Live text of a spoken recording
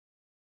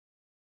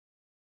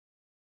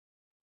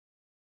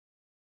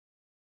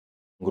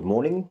Good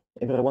morning,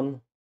 everyone,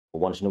 for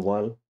once in a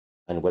while,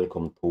 and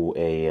welcome to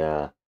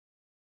a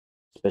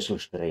special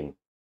stream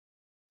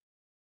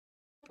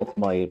of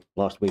my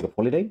last week of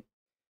holiday.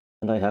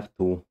 And I have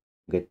to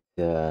get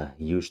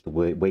used to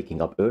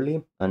waking up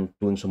early and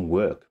doing some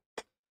work.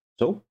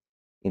 So,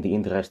 in the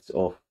interests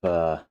of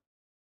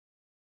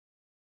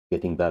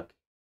getting back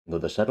into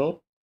the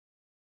saddle,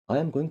 I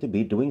am going to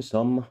be doing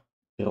some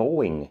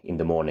drawing in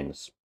the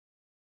mornings.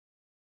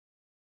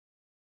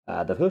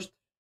 The first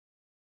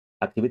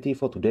activity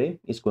for today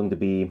is going to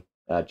be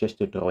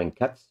gesture drawing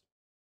cats,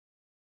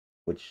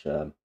 which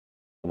some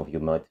of you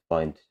might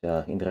find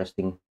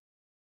interesting,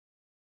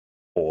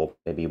 or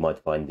maybe you might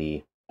find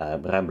the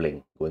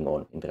rambling going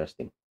on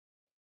interesting.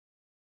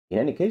 In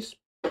any case,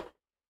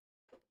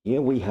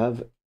 here we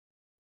have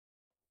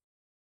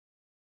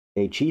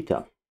a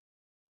cheetah.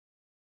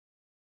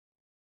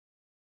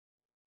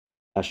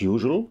 As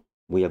usual,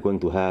 we are going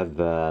to have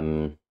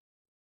the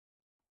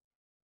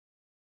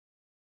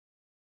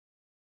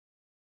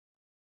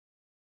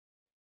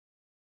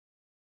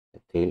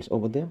tails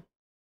over there.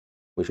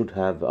 We should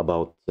have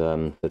about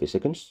 30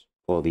 seconds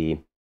for the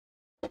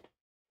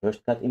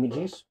first cat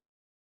images.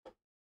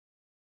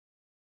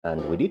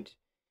 And we did.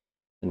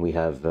 And we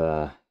have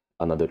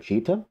another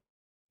cheetah.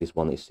 This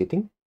one is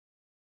sitting.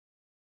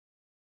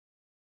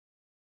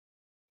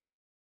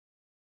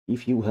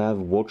 If you have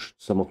watched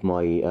some of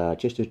my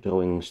gesture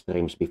drawing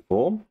streams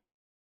before,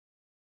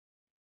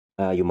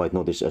 you might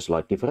notice a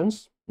slight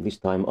difference. This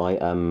time I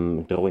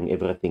am drawing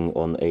everything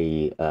on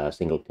a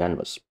single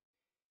canvas.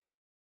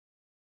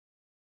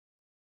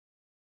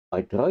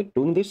 I tried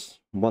doing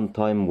this one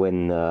time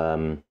when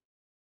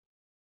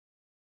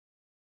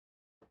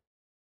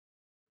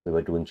we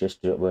were doing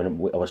when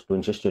I was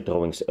doing gesture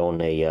drawings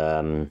on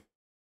a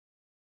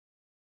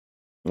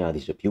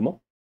this is a Puma,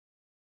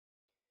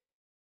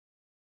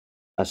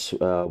 as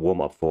warm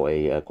up for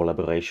a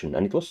collaboration,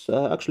 and it was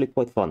actually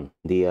quite fun.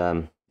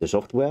 The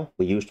software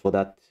we used for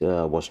that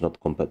was not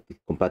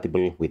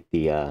compatible with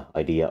the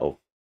idea of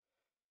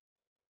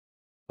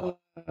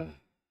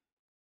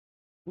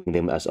doing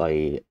them as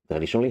I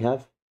traditionally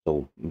have,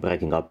 so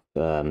breaking up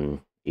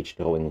each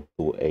drawing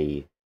to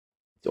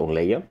its own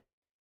layer.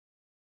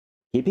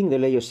 Keeping the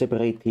layers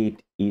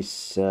separated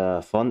is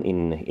fun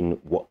in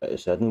a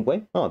certain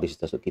way. Oh, this is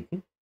just a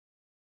kitten.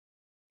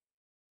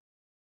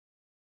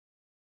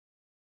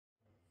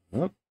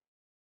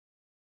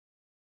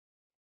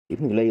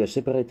 Keeping the layers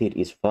separated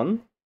is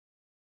fun,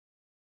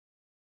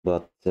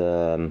 but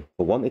for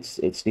one,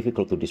 it's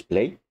difficult to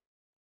display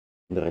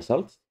the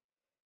results,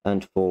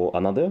 and for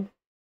another,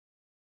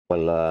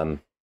 well,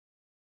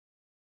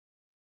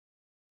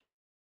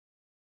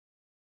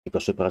 it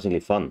was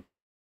surprisingly fun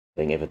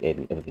doing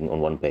everything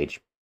on one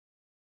page.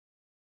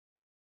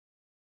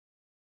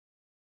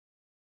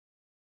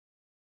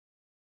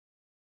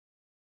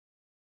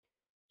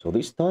 So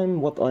this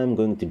time, what I'm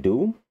going to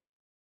do,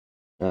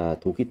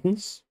 two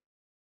kittens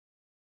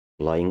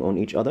lying on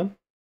each other.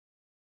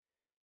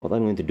 What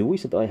I'm going to do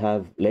is that I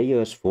have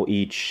layers for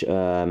each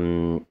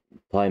time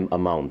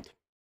amount.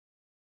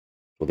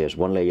 So there's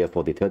one layer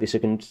for the 30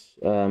 seconds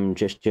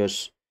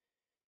gestures,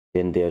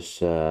 then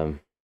there's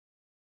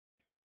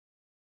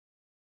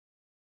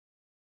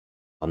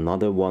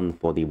another one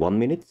for the 1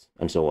 minute,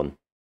 and so on.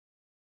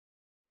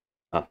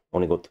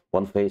 Only got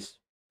one face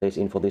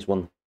in for this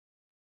one.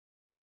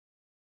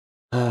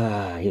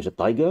 Here's a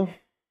tiger.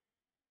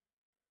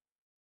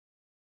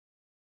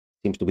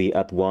 Seems to be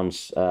at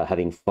once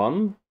having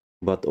fun,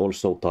 but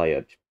also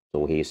tired.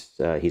 So he's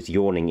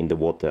yawning in the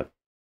water.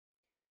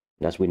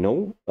 And as we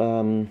know,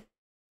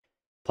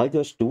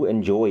 tigers do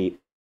enjoy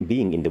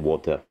being in the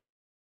water.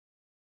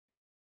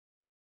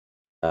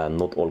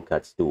 Not all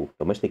cats do.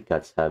 Domestic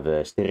cats have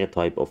a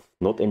stereotype of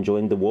not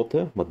enjoying the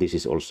water, but this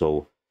is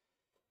also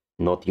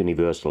not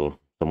universal.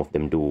 Some of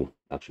them do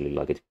actually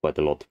like it quite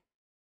a lot.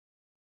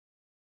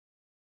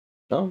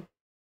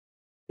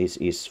 This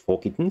is 4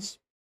 kittens.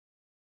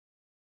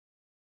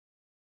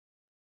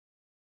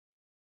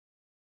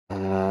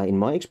 In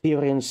my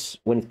experience,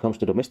 when it comes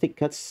to domestic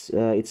cats,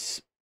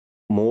 it's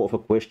more of a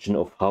question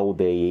of how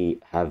they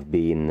have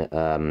been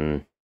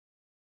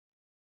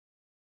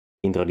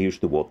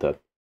introduced to water.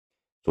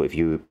 So if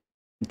you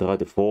try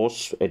to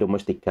force a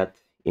domestic cat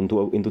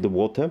into the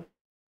water,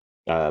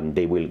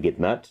 they will get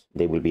mad,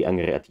 they will be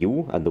angry at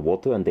you and the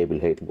water, and they will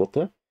hate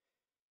water.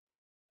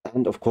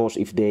 And of course,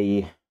 if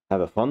they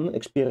have a fun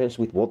experience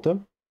with water,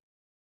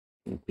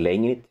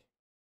 playing in it,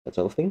 that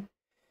sort of thing,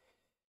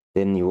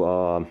 then you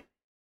are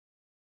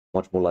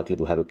much more likely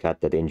to have a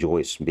cat that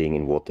enjoys being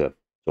in water.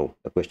 So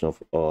a question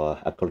of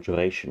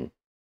acculturation.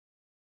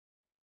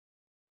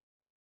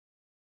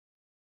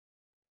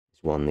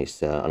 This one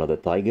is another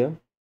tiger,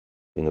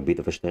 doing a bit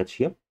of a stretch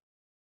here.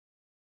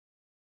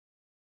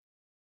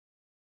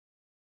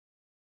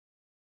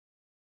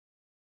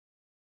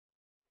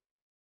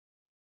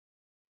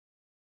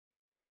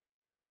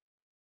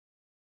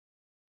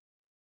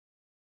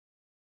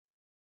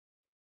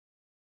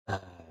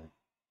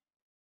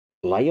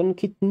 Lion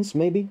kittens,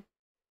 maybe?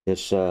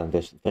 There's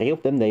three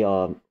of them. They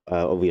are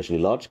obviously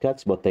large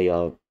cats, but they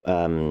are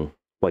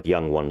quite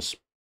young ones.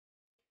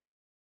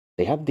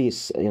 They have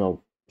these,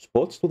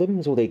 spots to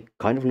them, so they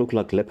kind of look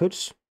like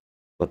leopards,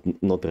 but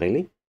not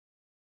really.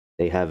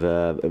 They have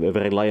a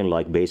very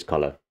lion-like base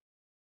color.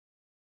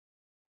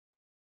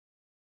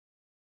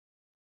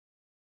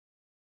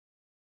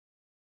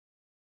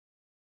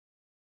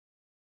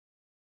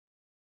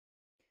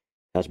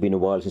 Has been a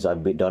while since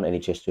I've done any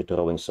gesture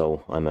drawing,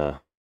 so I'm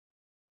a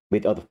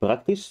bit out of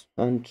practice.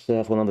 And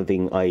for another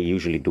thing, I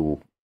usually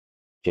do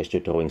gesture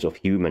drawings of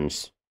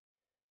humans,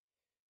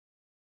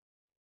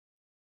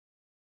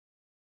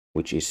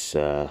 which is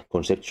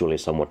conceptually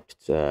somewhat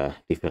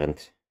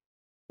different.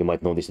 You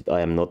might notice that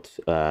I am not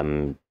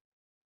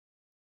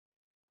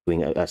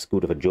doing as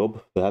good of a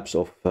job, perhaps,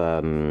 of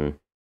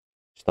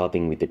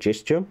starting with the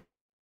gesture,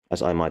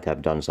 as I might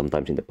have done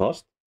sometimes in the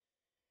past.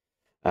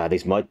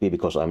 This might be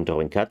because I'm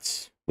drawing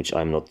cats, which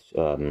I'm not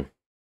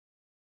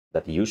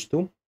that used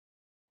to,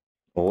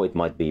 or it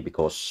might be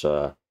because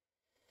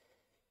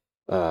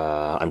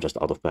I'm just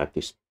out of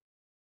practice.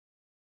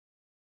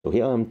 So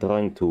here I'm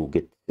trying to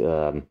get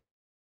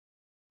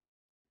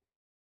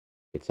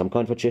some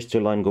kind of a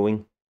gesture line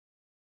going.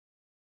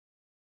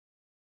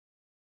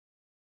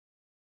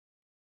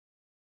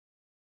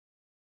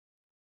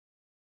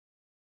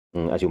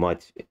 As you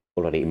might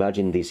already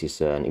imagine, this is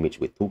an image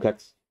with two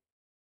cats.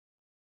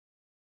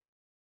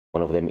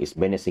 One of them is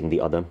menacing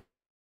the other.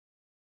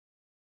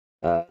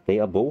 They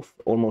are both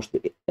almost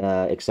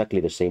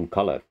exactly the same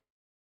color.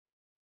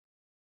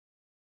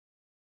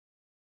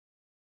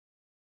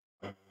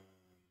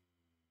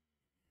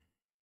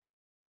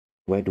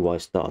 Where do I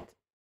start?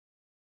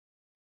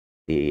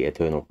 The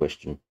eternal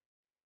question.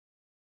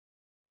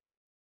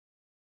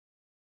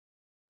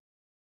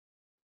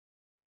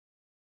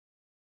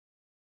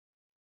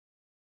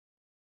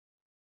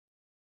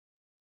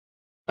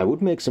 I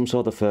would make some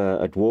sort of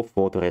a dwarf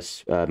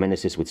fortress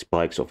menaces with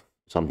spikes of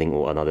something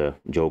or another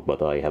joke,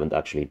 but I haven't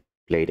actually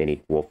played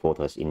any dwarf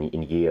fortress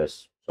in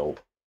years, so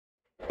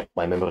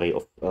my memory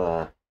of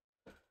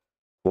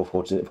dwarf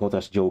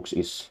fortress jokes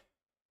is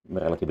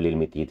relatively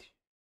limited.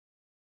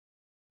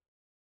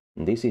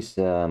 This is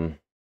either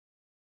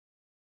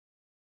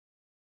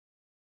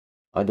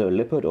a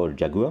leopard or a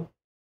jaguar.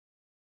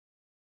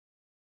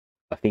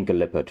 I think a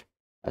leopard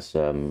has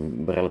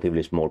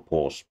relatively small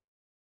paws.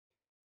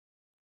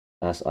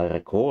 As I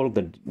recall,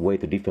 the way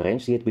to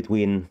differentiate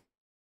between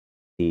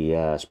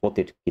the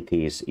spotted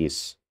kitties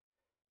is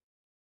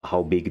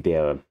how big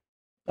their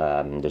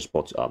the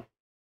spots are.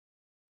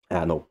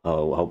 No,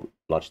 how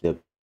large their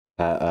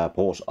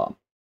paws are.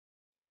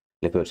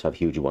 Leopards have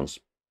huge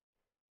ones.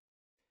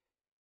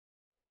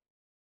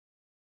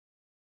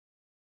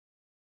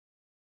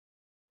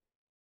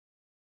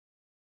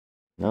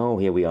 Now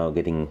here we are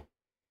getting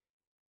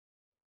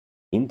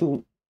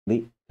into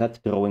the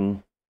cat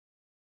drawing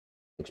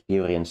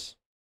experience.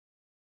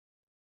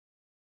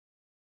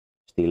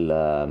 Still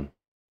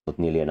not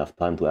nearly enough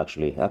time to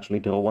actually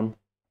draw one,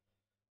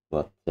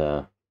 but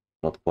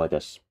not quite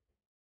as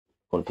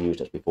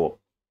confused as before.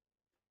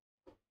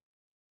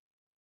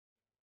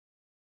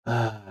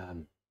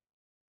 Um,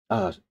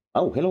 oh,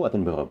 hello,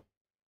 Attenborough.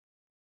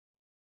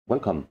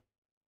 Welcome.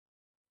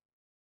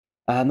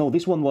 No,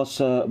 this one was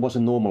a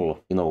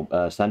normal,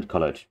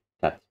 sand-colored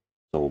cat.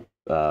 So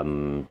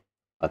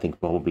I think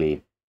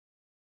probably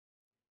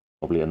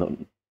a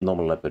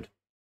normal leopard.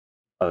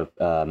 Uh,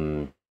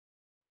 um,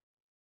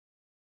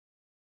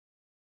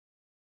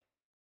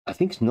 I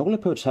think snow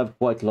leopards have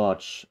quite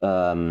large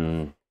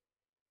paws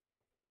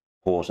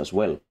as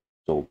well.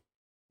 So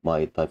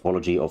my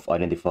typology of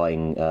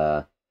identifying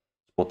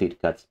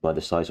spotted cats by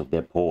the size of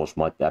their paws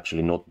might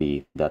actually not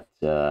be that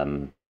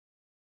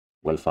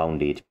well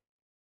founded.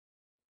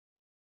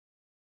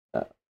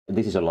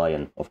 This is a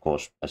lion, of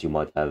course, as you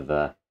might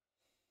have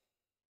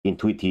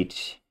intuited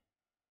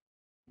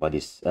by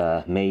this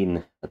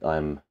mane that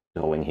I'm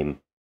drawing him.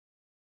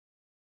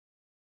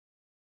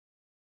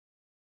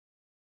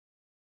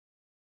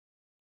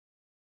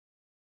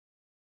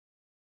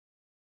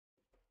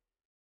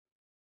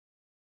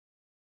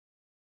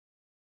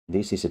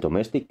 This is a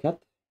domestic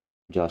cat,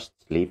 just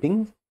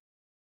sleeping.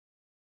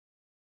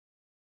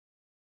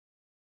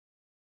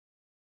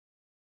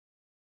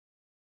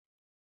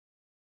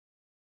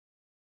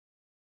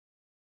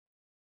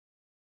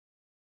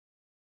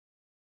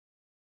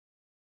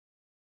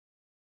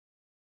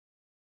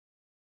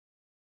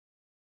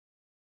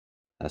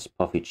 Has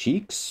puffy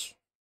cheeks,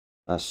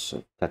 as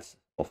cats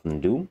often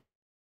do,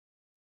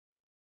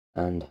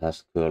 and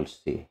has curled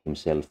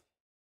himself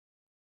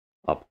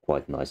up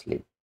quite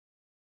nicely.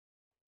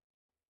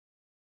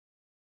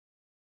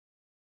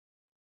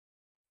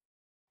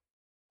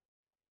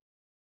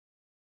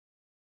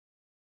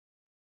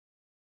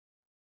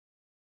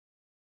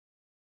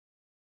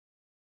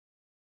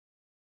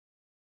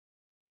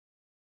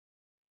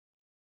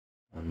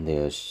 And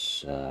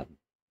there's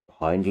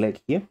hind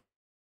leg here,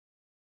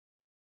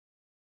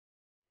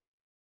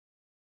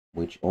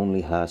 which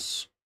only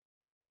has,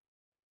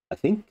 I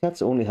think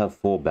cats only have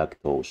 4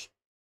 back toes.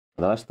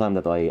 The last time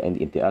that I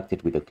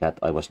interacted with a cat,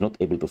 I was not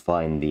able to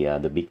find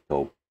the big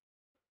toe.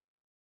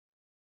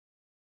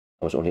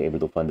 I was only able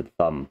to find the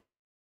thumb.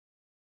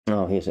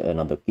 Now here's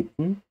another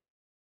kitten.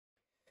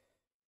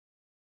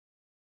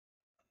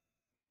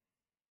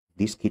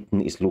 This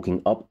kitten is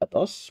looking up at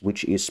us,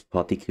 which is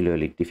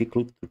particularly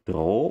difficult to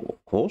draw,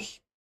 of course.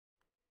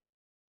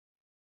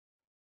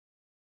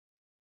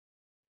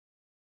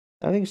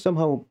 I think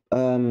somehow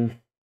even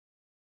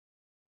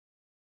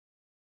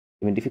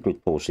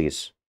difficult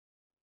poses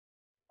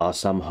are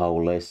somehow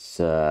less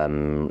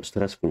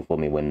stressful for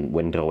me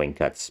when drawing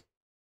cats.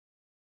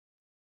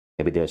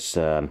 Maybe there's,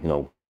 you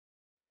know,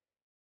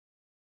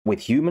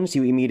 with humans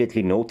you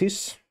immediately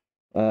notice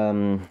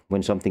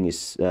when something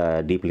is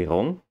deeply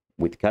wrong.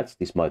 With cats,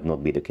 this might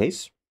not be the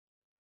case.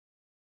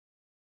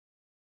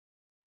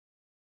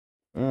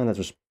 And that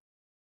was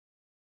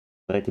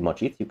pretty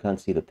much it. You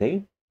can't see the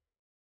tail.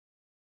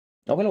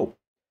 Oh, hello.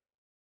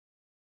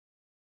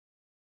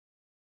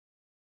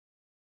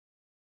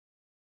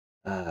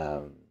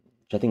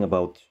 Chatting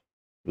about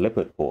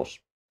leopard paws.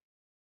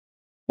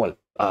 Well,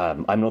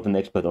 I'm not an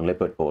expert on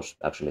leopard paws,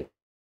 actually.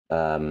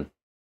 Not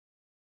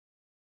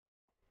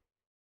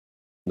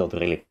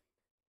really.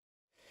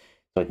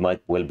 So it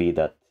might well be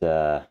that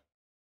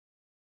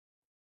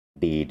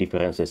the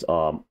differences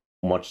are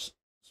much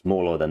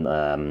smaller than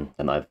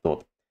I've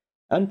thought.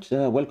 And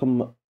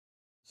welcome,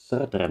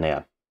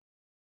 Sartrenea.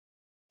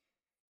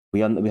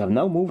 We have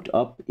now moved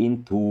up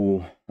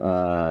into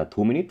 5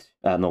 minute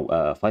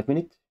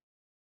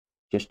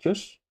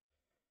gestures.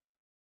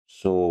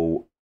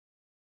 So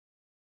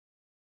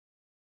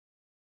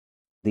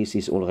this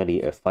is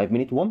already a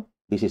 5-minute one.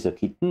 This is a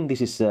kitten.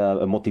 This is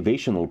a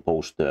motivational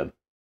poster.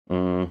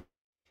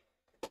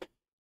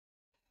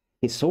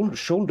 His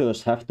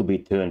shoulders have to be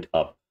turned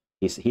up.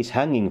 He's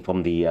hanging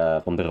from the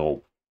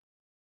rope.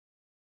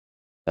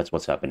 That's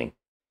what's happening.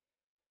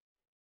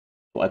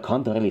 So I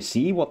can't really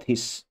see what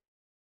his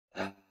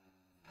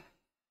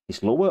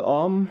lower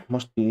arm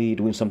must be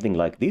doing something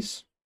like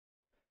this,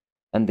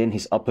 and then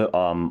his upper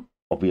arm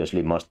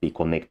obviously must be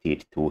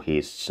connected to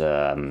his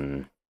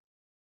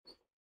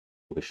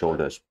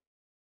shoulders.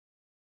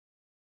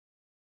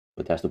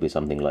 It has to be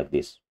something like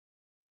this.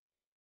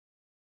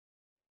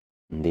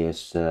 And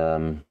there's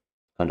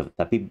kind of a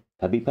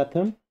tabby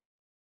pattern.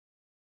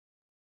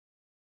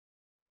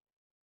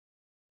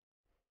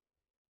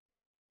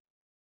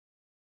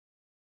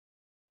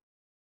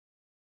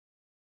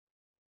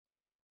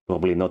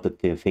 Probably not the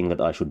thing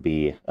that I should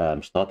be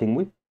starting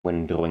with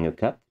when drawing a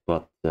cat,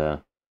 but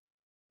I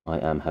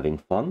am having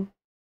fun.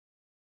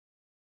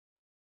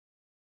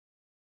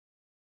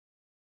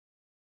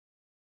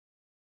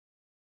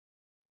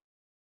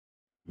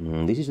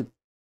 This is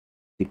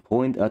the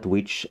point at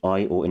which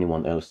I or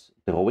anyone else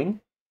drawing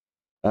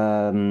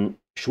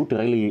should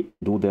really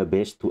do their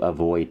best to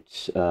avoid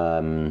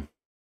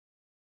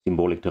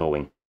symbolic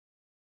drawing.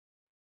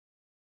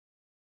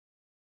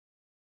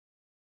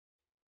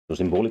 So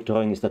symbolic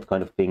drawing is that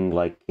kind of thing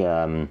like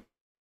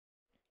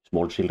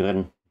small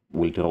children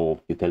will draw,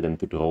 you tell them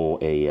to draw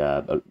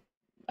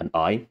an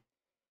eye,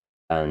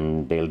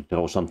 and they'll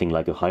draw something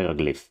like a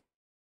hieroglyph.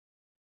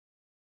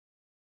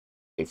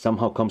 It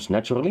somehow comes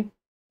naturally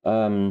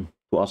to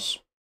us,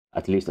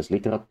 at least as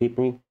literate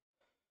people,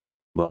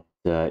 but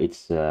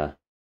it's not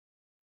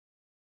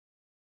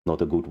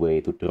a good way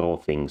to draw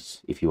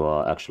things. If you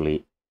are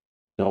actually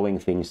drawing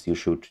things, you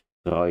should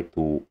try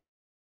to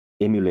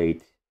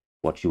emulate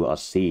what you are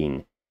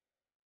seeing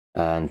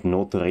and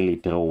not really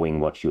drawing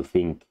what you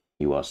think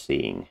you are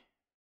seeing.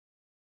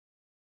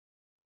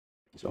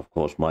 This of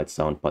course might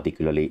sound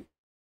particularly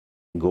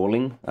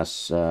galling,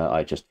 as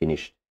I just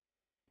finished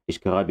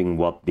describing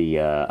what the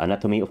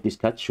anatomy of this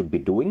cat should be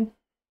doing,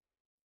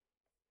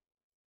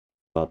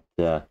 but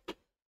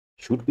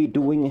should be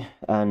doing,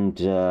 and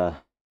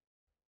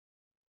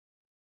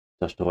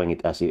just drawing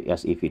it as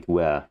if it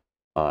were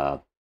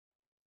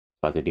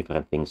slightly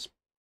different things.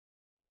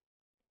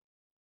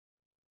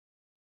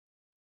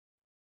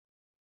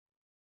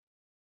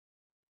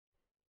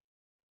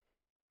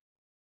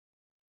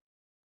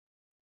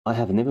 I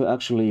have never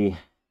actually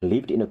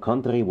lived in a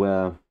country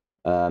where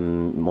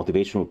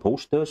motivational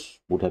posters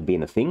would have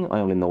been a thing. I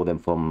only know them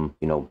from,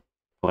 you know,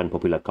 foreign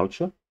popular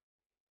culture.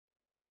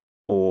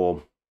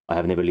 Or I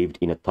have never lived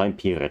in a time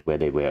period where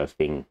they were a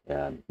thing.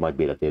 Might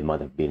be that there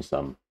might have been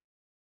some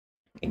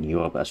in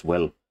Europe as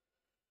well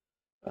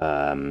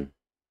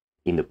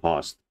in the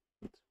past.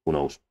 Who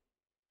knows?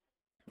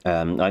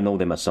 I know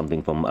them as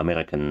something from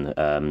American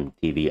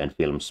TV and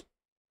films.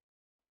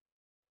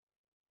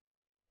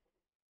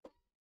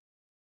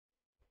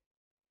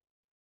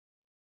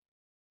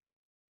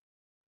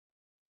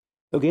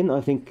 Again,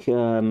 I think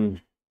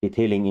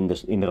detailing in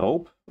the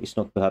rope is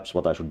not perhaps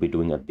what I should be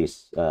doing at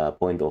this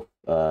point of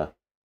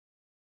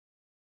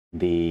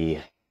the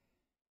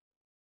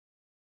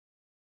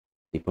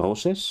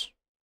process.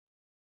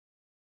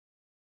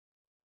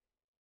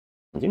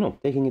 And, you know,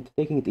 taking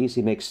it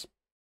easy makes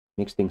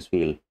things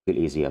feel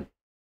easier.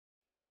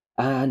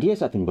 And yes,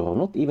 Attenborough,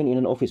 not even in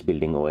an office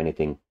building or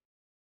anything.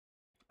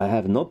 I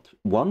have not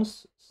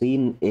once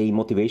seen a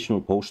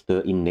motivational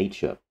poster in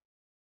nature.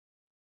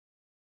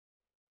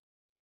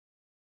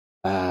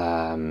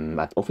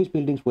 At office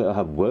buildings where I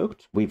have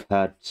worked, we've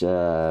had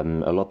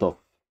a lot of,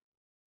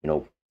 you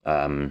know,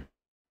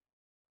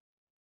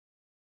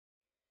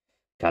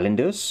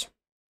 calendars.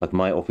 Like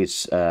my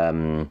office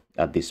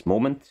at this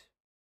moment,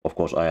 of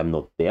course, I am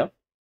not there,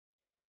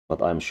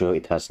 but I'm sure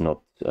it has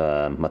not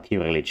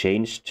materially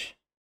changed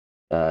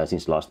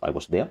since last I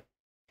was there.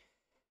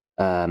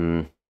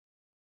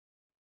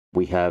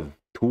 We have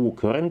 2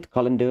 current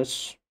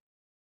calendars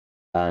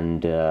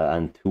and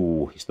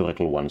 2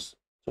 historical ones,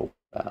 so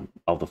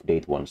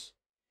out-of-date ones.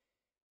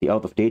 The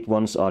out-of-date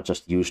ones are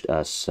just used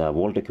as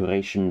wall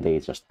decoration. They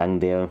just hang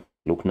there,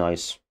 look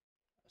nice.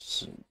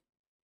 So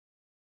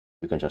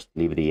you can just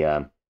leave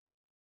the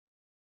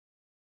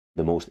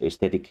most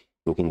aesthetic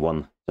looking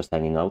one just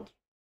hanging out.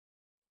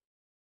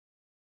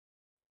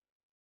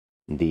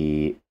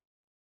 The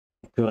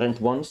current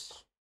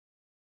ones,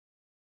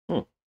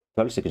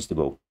 12 seconds to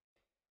go.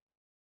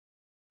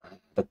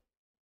 The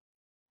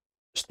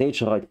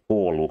stage right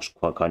 4 looks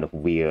quite kind of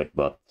weird,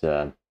 but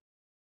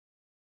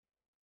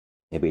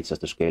maybe it's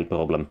just a scale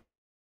problem.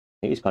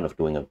 He's kind of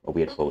doing a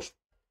weird pose.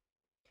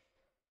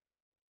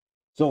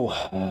 So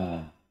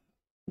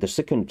the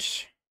second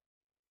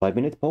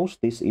 5-minute pose,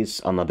 this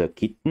is another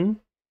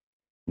kitten.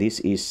 This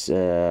is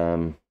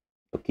a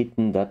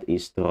kitten that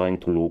is trying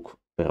to look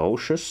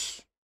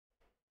ferocious,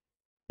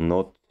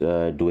 not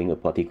doing a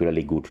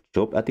particularly good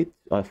job at it,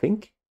 I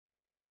think.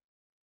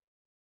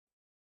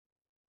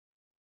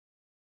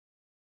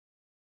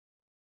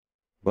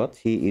 But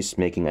he is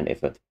making an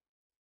effort.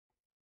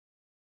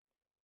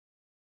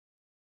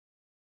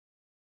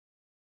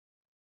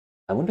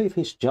 I wonder if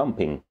he's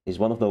jumping. He's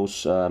one of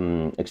those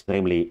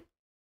extremely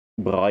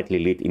brightly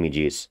lit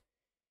images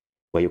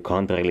where you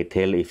can't really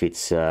tell if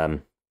it's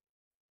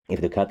if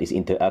the cat is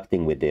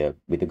interacting with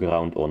the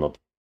ground or not.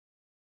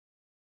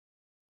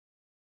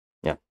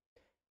 Yeah,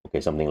 okay,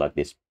 something like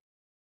this.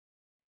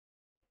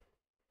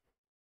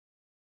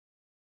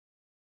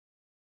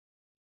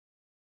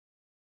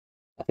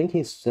 I think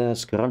he's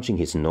scrunching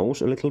his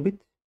nose a little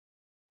bit.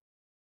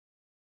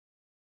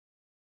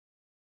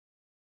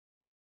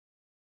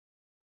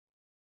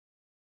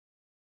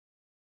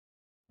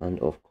 And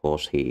of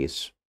course he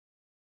is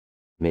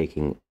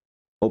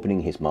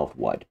opening his mouth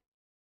wide.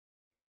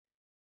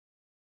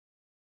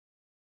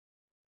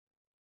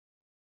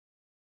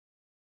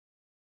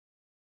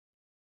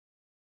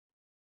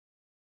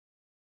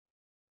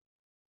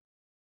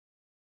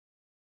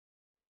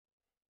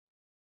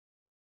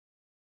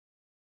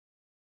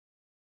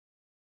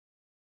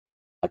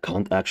 I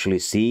can't actually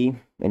see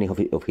any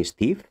of his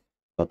teeth,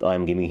 but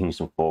I'm giving him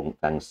some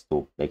fangs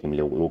to make him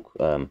look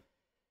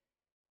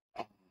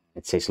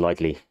let's say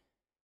slightly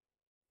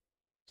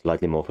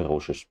more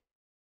ferocious.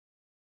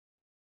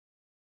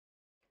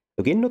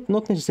 Again,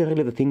 not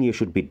necessarily the thing you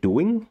should be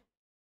doing.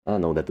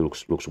 No, that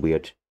looks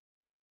weird.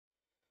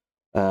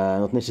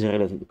 Not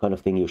necessarily the kind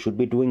of thing you should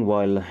be doing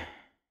while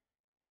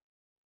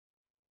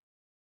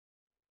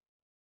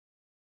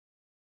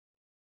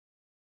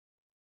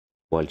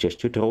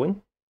gesture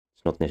throwing.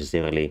 It's not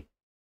necessarily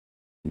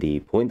the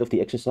point of the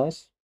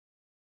exercise,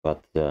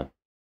 but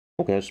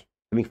who cares?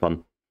 Having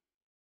fun.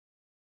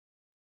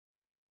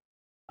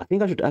 I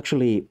think I should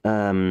actually,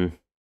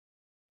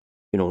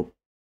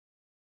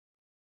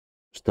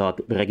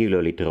 start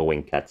regularly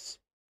throwing cats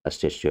as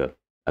gesture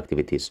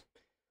activities.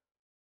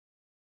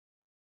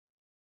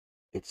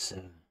 It's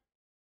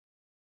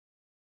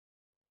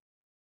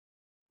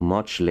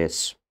much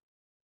less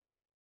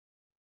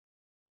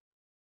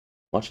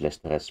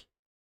stress.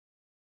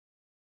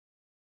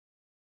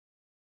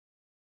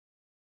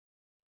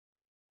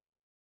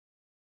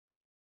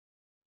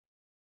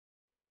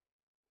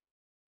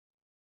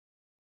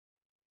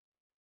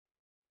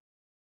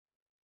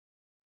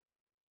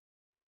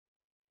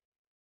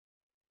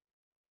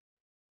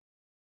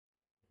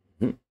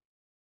 Hmm.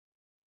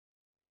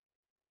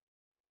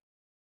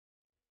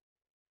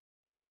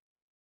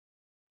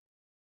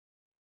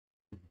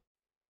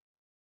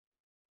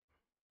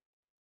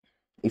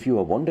 If you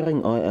are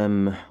wondering, I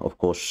am, of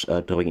course,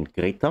 drawing in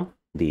Krita,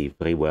 the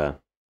freeware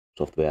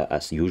software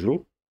as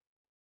usual.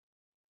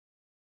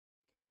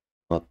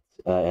 But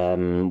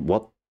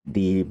what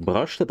the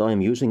brush that I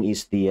am using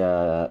is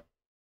the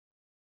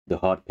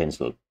hard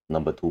pencil,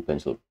 number 2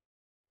 pencil.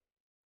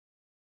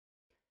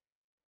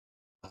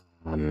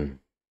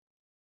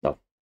 No.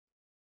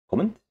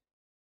 Comment?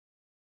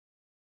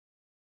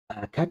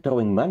 A cat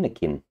drawing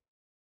mannequin.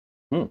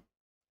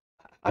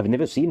 I've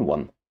never seen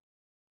one.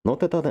 Not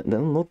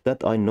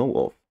that I know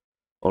of.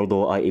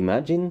 Although I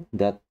imagine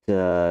that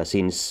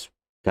since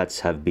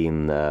cats have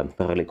been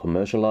thoroughly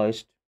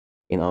commercialized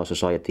in our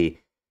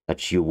society,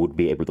 that you would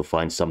be able to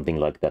find something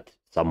like that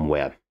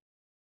somewhere.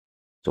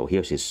 So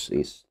here's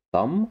his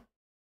thumb.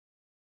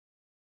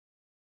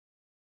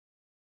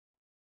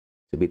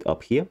 It's a bit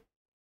up here.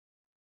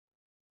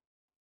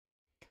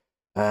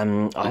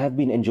 I have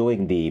been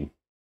enjoying the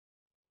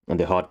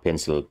hard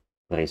pencil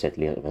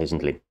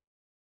recently.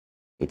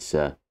 It's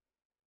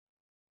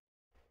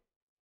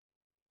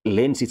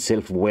lends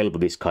itself well to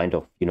this kind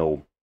of,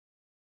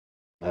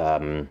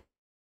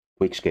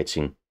 quick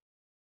sketching.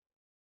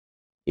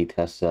 It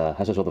has a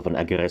sort of an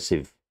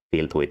aggressive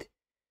feel to it.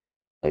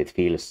 It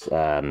feels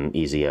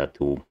easier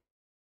to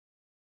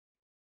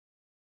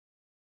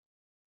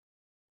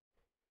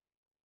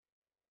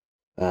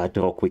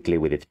draw quickly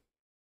with it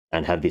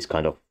and have this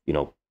kind of,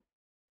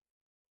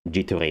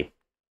 jittery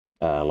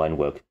line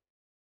work.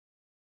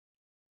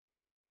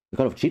 The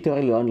kind of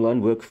jittery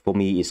line work for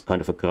me is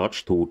kind of a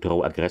crutch to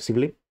draw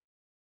aggressively.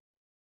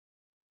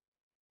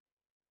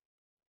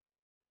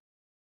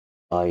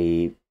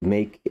 I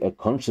make a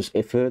conscious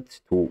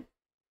effort to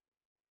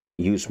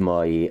use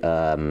my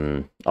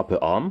upper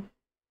arm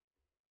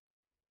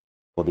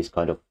for this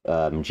kind of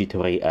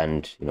jittery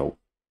and,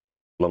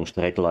 long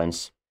straight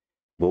lines,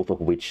 both of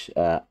which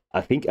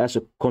I think as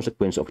a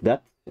consequence of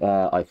that,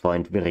 I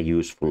find very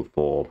useful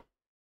for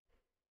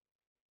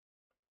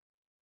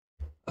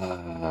this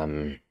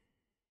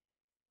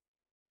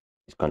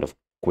kind of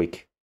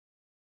quick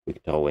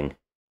drawing.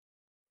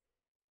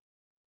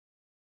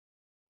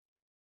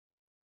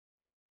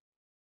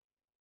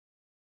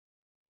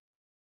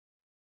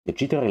 The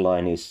jittery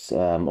line is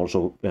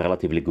also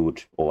relatively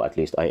good, or at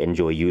least I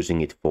enjoy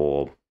using it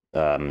for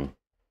hair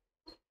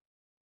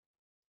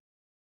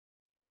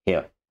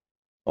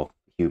of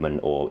human,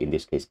 or in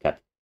this case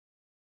cat.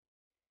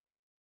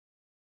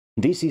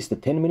 This is the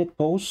 10-minute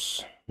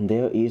pose.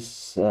 There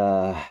is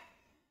a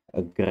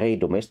gray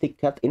domestic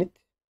cat in it.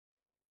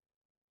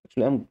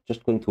 Actually, I'm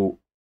just going to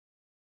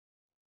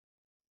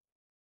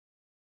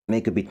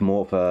make a bit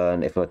more of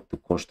an effort to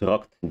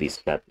construct this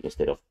cat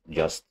instead of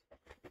just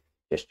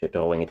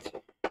drawing it.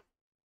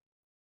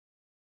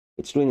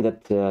 It's doing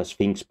that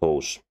Sphinx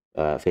pose,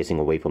 facing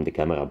away from the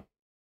camera.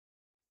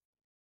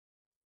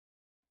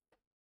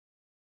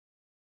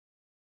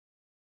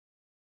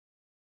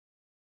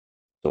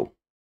 So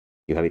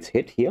you have its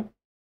head here.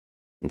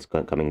 It's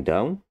coming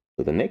down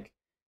to the neck,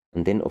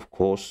 and then of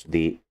course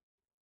the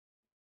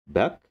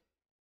back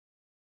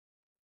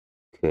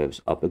curves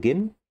up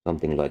again,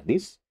 something like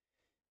this,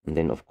 and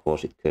then of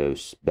course it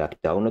curves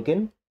back down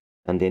again,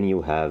 and then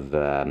you have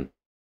the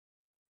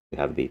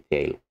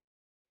tail.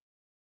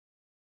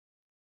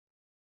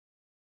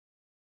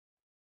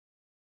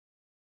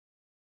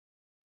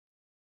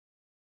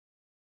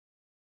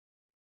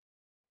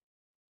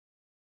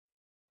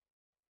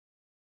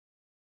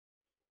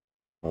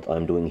 What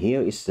I'm doing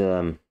here is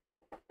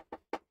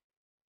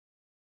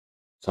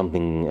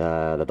something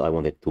that I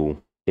wanted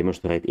to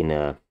demonstrate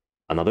in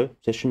another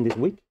session this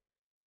week.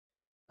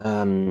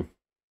 I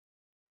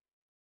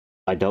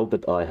doubt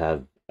that I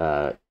have.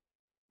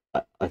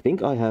 I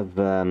think I have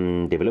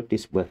developed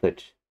this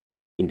method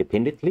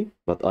independently,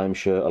 but I'm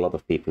sure a lot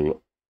of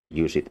people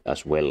use it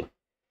as well.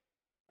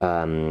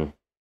 That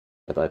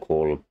I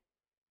call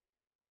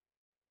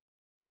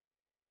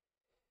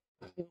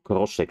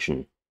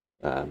cross-sectional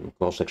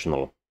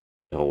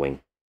drawing.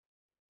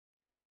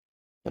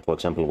 And for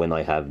example, when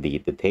I have the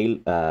tail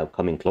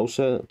coming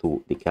closer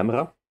to the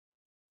camera,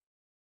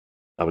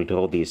 I will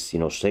draw these,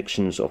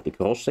 sections of the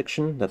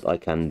cross-section that I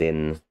can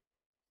then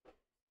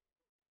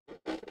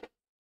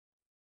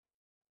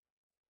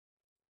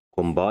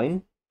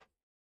combine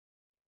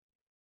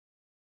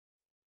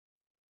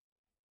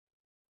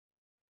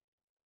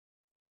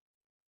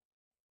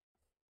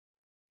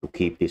to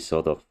keep this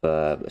sort of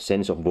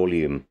sense of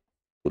volume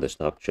to the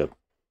structure.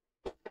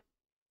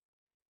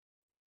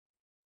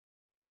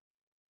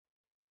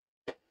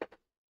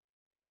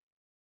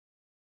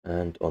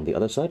 And on the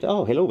other side,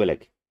 oh, hello,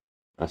 Velek.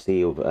 I see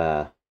you've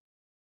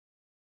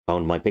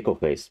found my pickle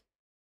face.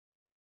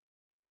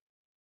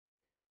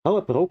 How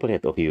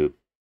appropriate of you.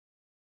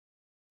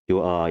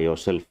 You are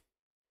yourself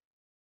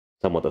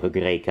somewhat of a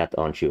grey cat,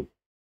 aren't you?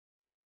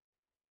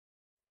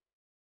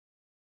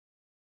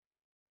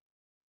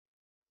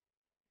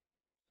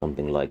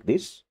 Something like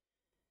this.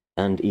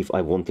 And if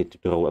I wanted to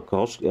draw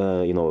across,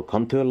 a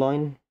contour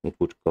line, it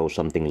would go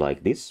something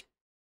like this.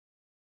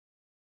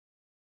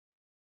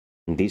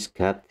 And this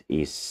cat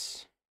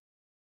is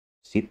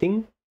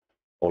sitting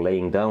or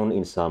laying down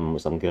in some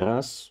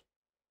grass.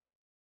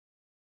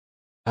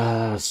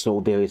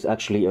 So there is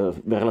actually a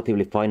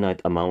relatively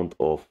finite amount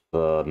of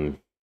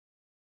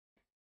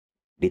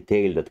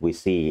detail that we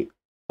see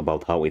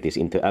about how it is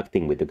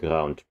interacting with the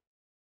ground.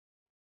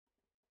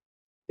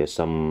 There's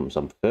some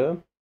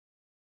fur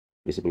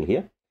visible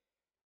here,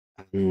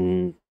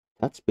 and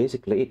that's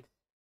basically it.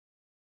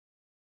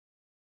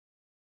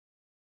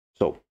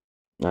 So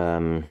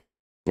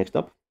next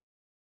up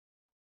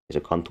is a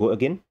contour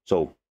again.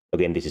 So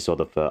again, this is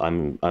sort of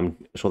I'm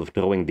sort of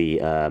drawing the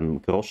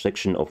cross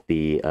section of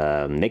the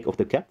neck of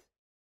the cat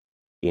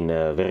in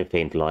a very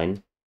faint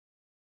line,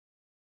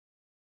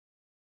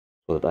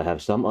 so that I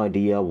have some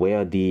idea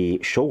where the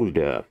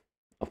shoulder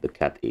of the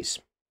cat is.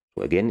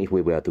 So again, if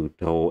we were to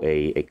draw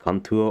a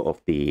contour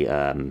of the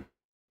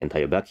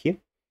entire back here,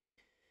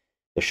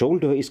 the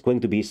shoulder is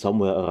going to be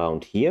somewhere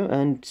around here,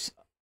 and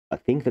I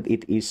think that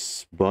it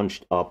is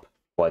bunched up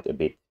quite a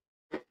bit.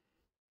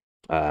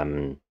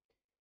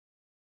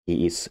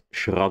 He is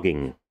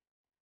shrugging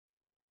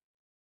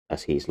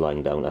as he is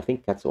lying down. I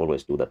think cats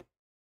always do that.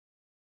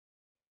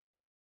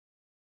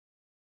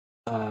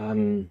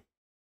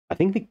 I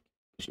think the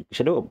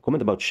shadow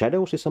comment about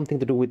shadows is something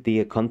to do with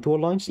the contour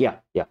lines. Yeah.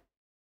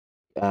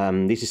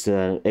 This is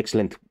an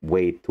excellent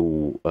way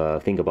to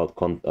think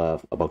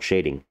about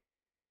shading.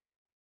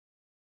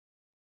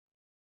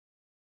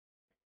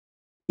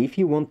 If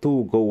you want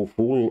to go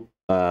full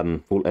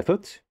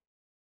effort,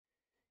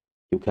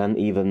 you can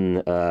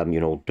even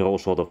draw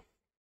sort of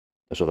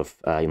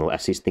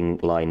assisting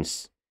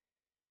lines.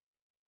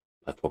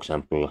 Like for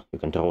example, you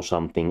can draw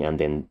something and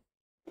then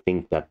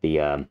think that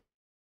the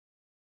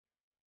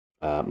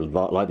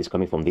light is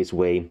coming from this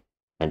way,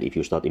 and if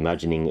you start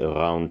imagining a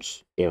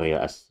round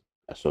area as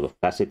sort of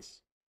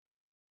facets,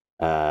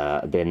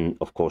 then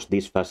of course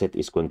this facet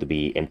is going to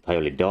be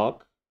entirely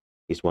dark,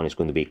 this one is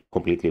going to be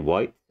completely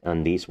white,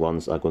 and these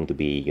ones are going to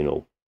be,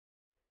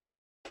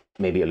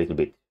 maybe a little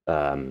bit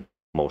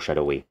more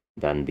shadowy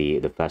than the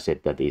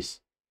facet that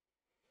is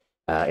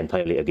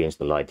entirely against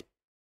the light.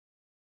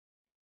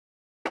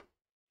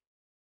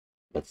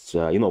 That's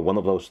one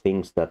of those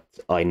things that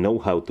I know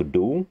how to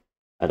do,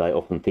 and I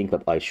often think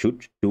that I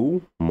should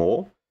do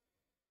more,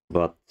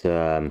 but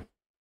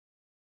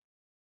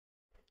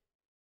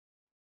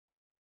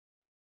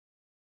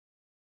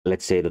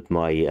let's say that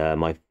my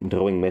my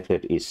drawing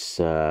method is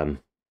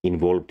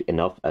involved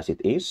enough as it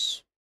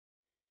is,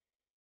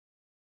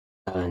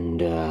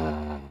 and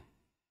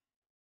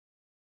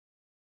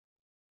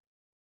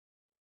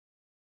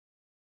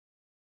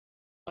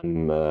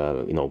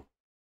I'm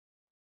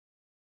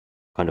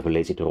kind of a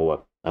lazy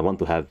drawer. I want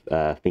to have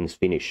things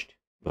finished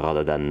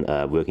rather than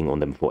working on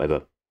them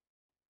forever.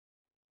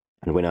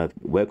 And when I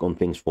work on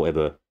things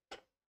forever,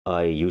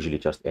 I usually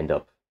just end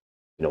up,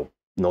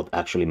 not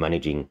actually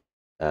managing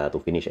to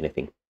finish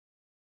anything.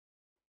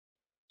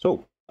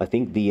 So I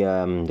think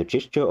the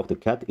gesture of the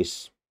cat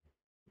is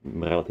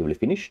relatively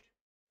finished.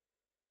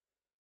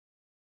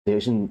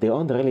 There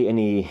aren't really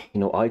any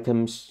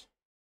items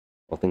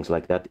or things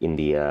like that in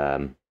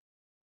the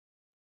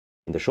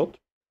shot.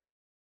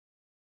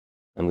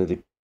 I'm going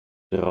to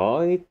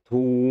try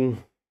to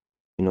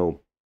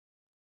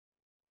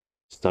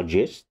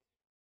suggest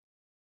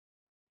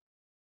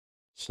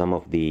some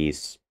of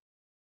these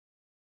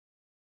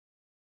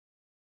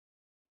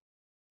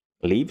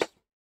leaves,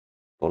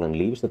 fallen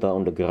leaves that are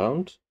on the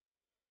ground,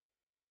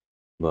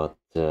 but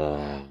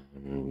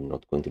I'm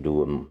not going to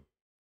do them.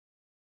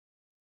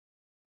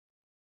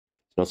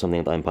 It's not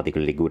something that I'm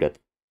particularly good at.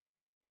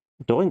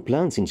 Drawing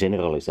plants in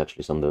general is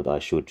actually something that I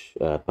should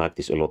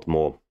practice a lot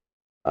more.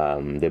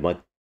 There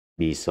might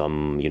be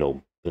some,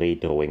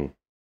 pre-drawing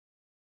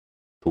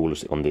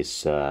tools on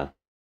this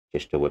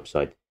gesture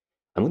website.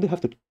 I'm going to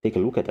have to take a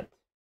look at that.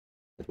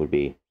 That would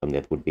be something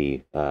that would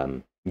be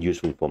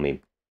useful for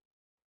me.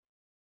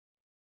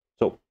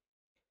 So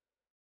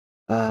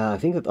I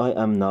think that I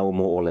am now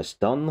more or less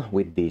done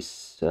with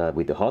this,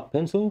 with the hard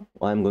pencil.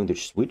 I'm going to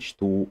switch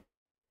to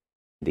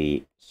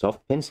the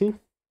soft pencil,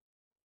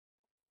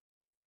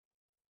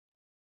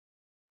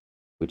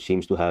 which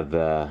seems to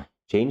have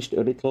changed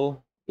a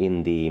little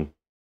in the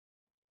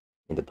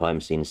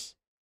time since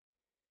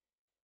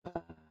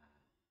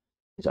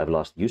I've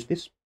last used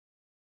this.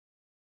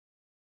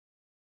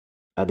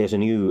 There's a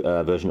new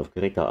version of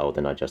Krita out,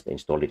 and I just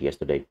installed it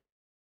yesterday.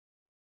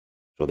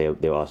 So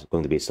there are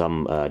going to be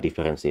some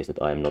differences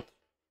that I'm not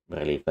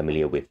really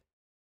familiar with.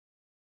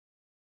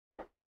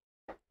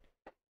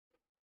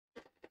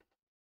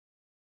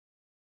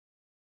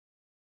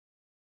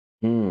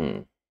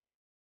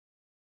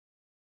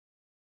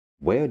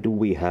 Where do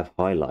we have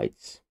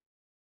highlights?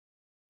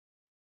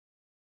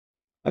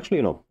 Actually,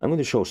 I'm going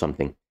to show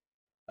something.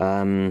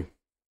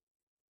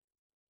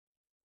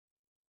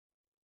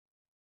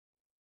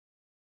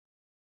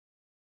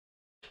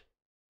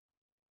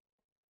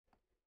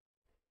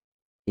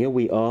 Here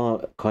we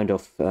are kind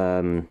of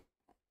going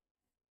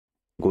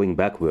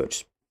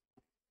backwards.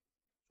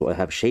 So I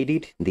have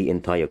shaded the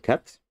entire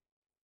cat.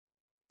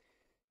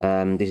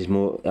 This is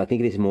more, I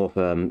think this is more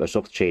of a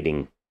soft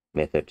shading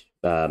method.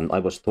 I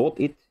was taught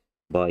it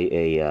by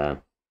a,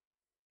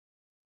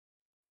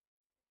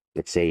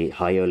 let's say,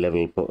 higher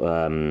level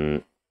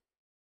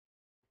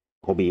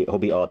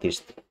hobby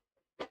artist.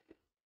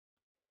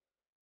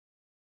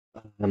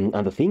 And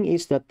the thing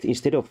is that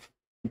instead of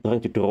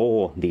trying to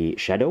draw the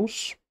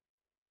shadows,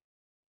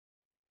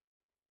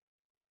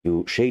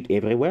 you shade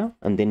everywhere,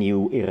 and then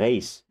you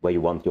erase where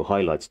you want your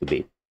highlights to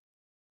be.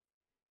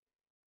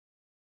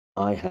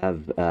 I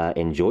have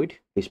enjoyed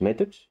this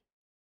method.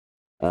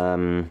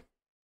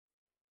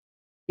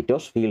 It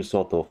does feel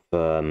sort of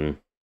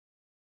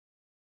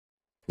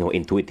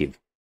intuitive.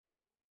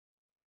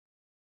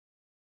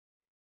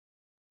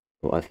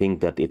 So I think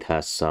that it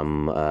has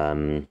some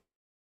I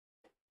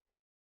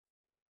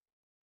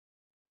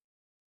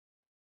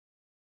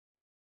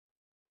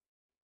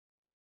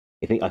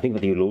think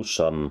that you lose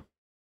some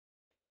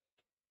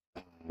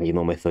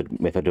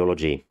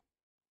methodology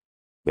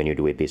when you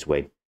do it this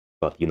way.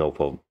 But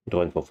for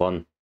drawing for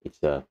fun,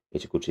 it's a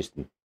good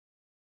system.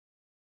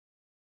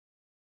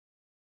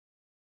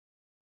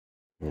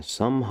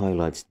 some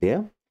highlights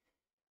there.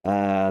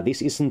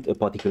 This isn't a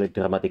particularly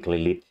dramatically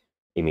lit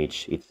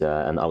image. It's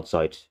an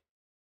outside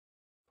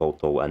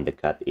photo, and the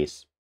cat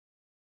is,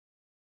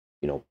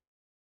 you know,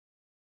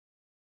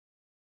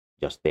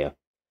 just there.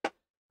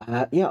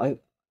 Yeah,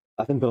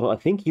 I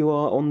think you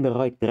are on the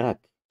right track.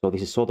 So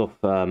this is sort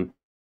of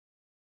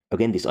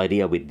again this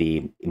idea with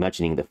the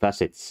imagining the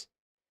facets.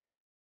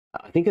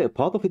 I think a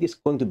part of it is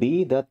going to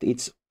be that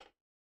it's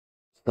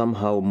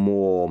somehow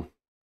more,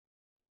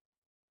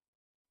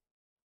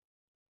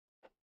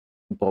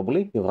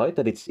 probably you're right,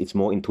 that it's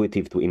more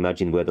intuitive to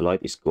imagine where the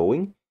light is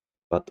going,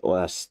 but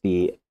as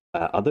the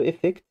other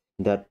effect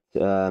that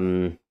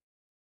in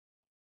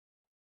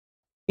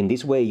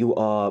this way you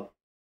are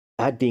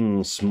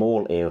adding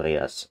small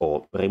areas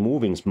or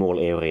removing small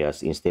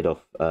areas instead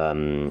of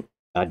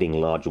adding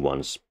large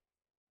ones.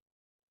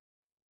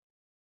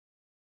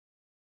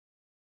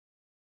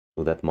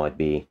 So that might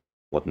be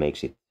what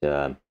makes it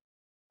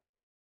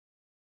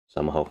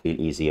somehow feel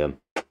easier.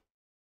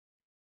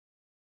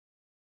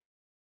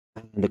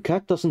 The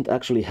cat doesn't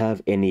actually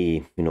have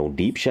any,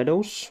 deep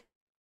shadows,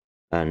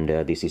 and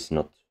this is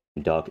not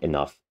dark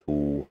enough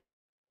to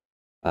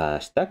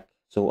stack.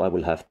 So I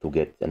will have to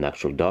get an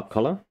actual dark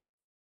color.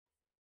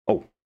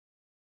 Oh,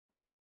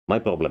 my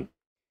problem.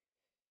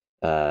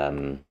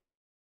 Oh,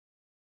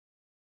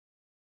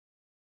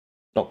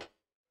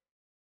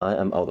 I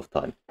am out of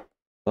time.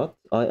 But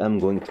I am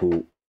going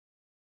to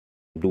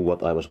do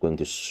what I was going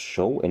to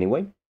show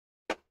anyway.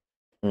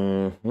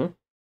 I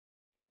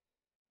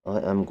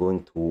am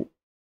going to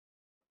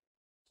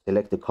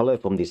select the color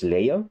from this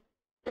layer.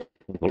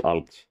 Control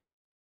Alt.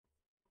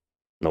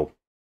 No,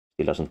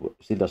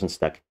 still doesn't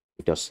stack.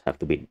 It does have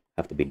to be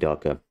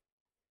darker.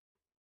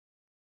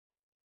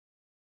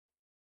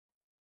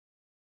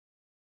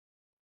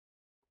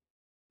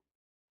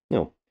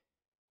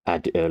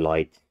 Add a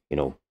light,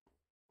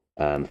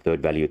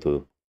 third value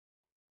to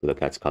the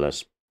cat's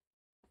colors.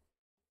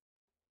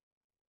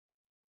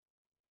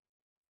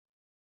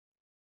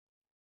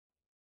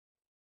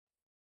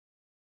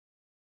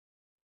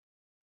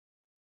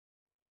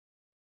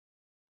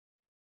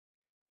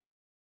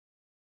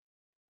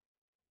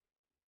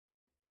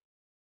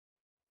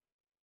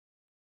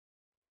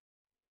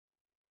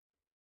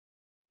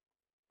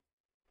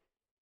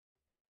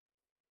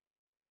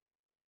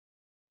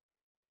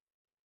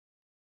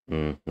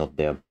 Not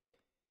there.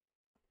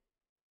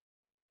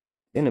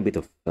 Then a bit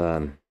of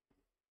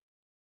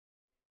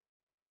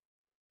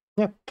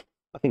yeah,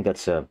 I think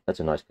that's a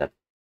nice cat.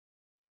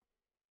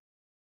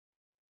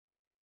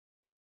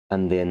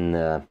 And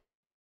then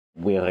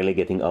we are really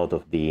getting out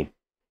of the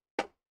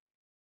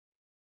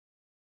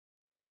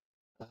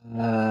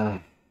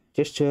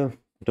gesture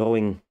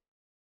drawing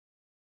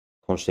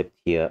concept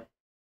here.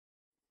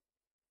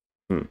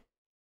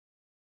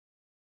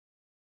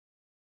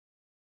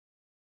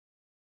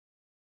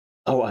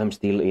 Oh, I'm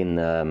still in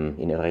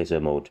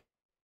eraser mode.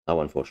 How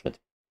unfortunate.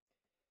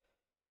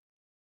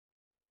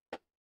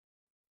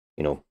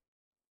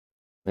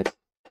 Let's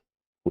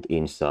put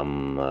in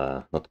some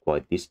not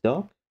quite this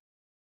dark,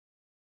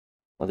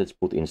 but let's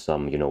put in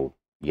some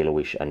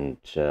yellowish and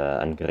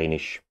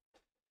greenish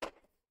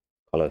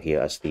color here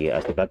as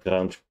the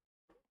background.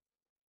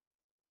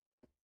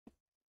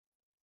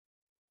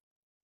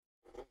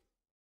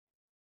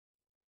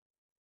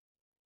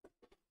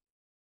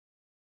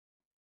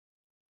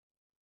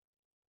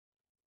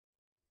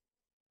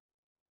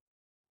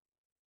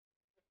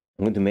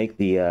 I'm going to make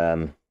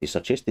the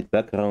suggested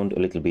background a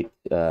little bit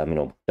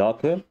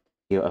darker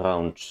here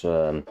around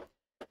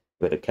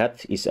where the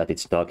cat is at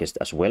its darkest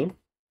as well.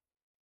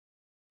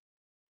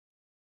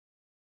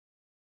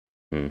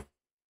 Maybe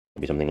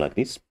something like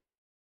this.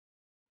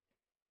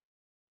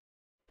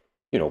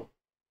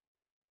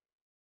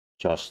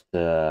 Just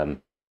to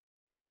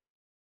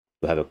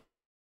have a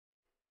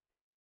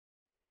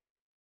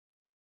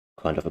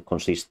kind of a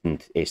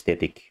consistent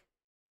aesthetic.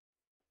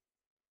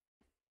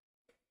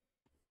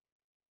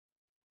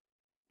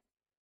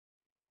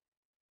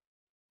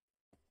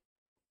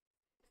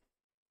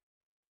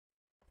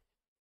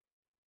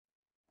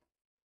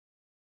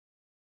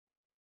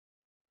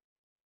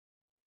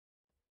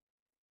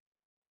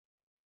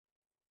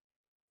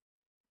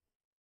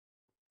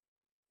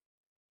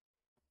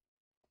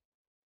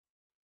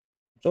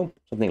 So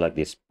something like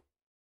this.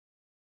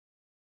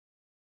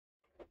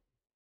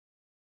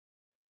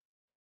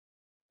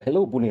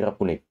 Hello, Bunny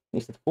Rapuni.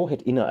 Is that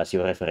forehead Ina as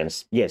your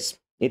reference? Yes,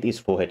 it is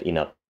forehead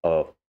Ina.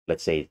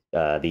 Let's say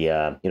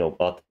the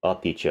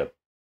art teacher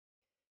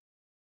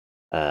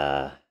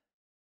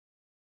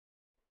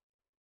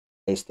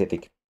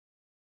aesthetic.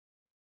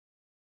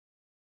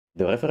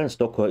 The reference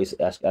Docker is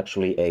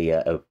actually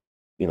a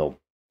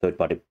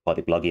third-party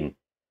plugin.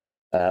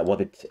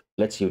 What it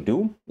lets you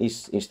do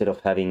is, instead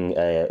of having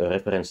a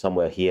reference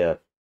somewhere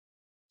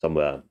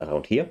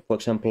around here, for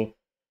example,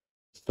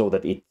 so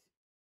that it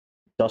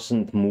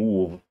doesn't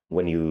move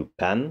when you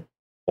pan,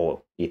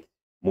 or it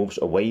moves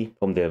away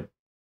from the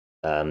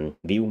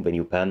view when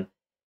you pan.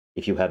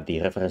 If you have the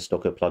reference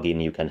Docker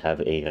plugin, you can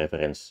have a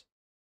reference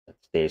that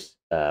stays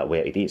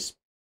where it is.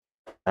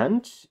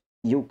 And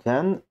you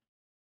can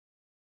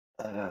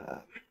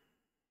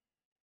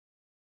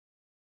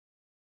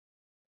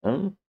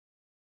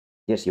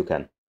yes, you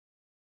can.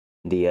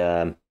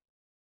 The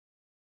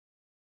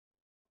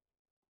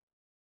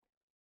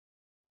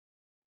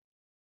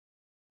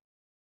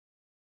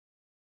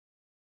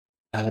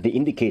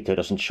indicator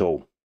doesn't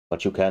show,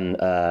 but you can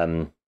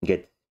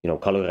get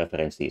color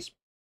references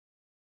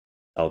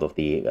out of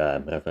the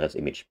reference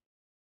image.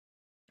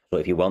 So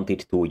if you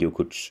wanted to, you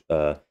could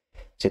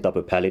set up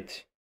a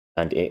palette,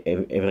 and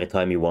every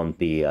time you want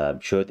the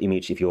shirt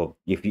image, if you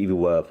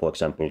were, for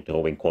example,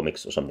 drawing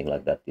comics or something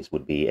like that, this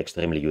would be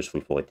extremely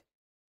useful for it.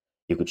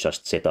 You could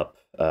just set up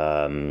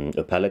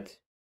a palette,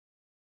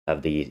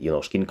 have the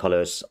skin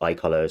colors, eye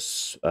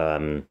colors,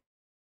 hair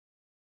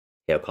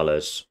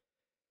colors,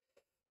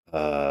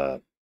 uh,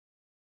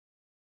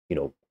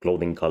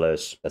 clothing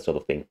colors, that sort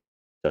of thing,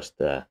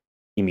 just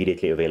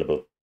immediately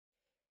available.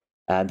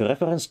 And the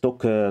reference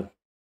doc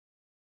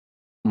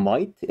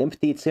might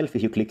empty itself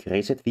if you click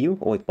reset view,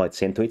 or it might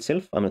send to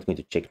itself. I'm not going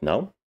to check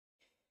now,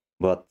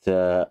 but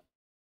the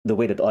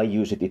way that I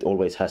use it, it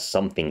always has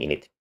something in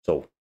it.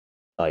 So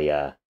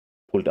I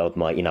pulled out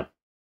my in-app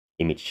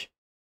image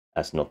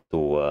as not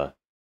to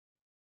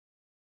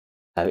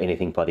have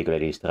anything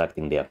particularly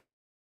distracting there.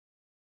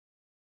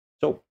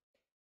 So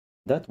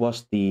that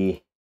was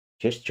the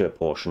gesture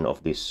portion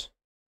of this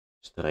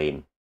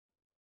stream.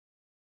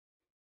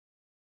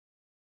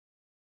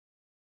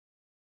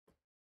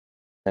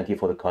 Thank you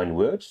for the kind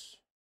words,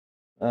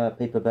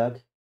 paper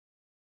bag.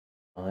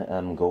 I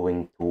am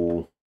going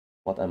to,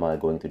 what am I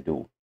going to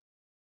do?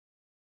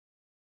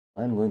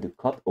 I'm going to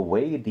cut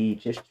away the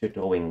gesture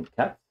drawing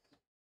cat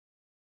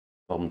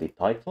from the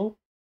title,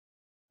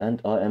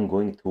 and I am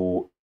going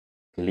to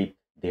clip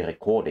the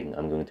recording.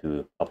 I'm going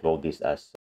to upload this as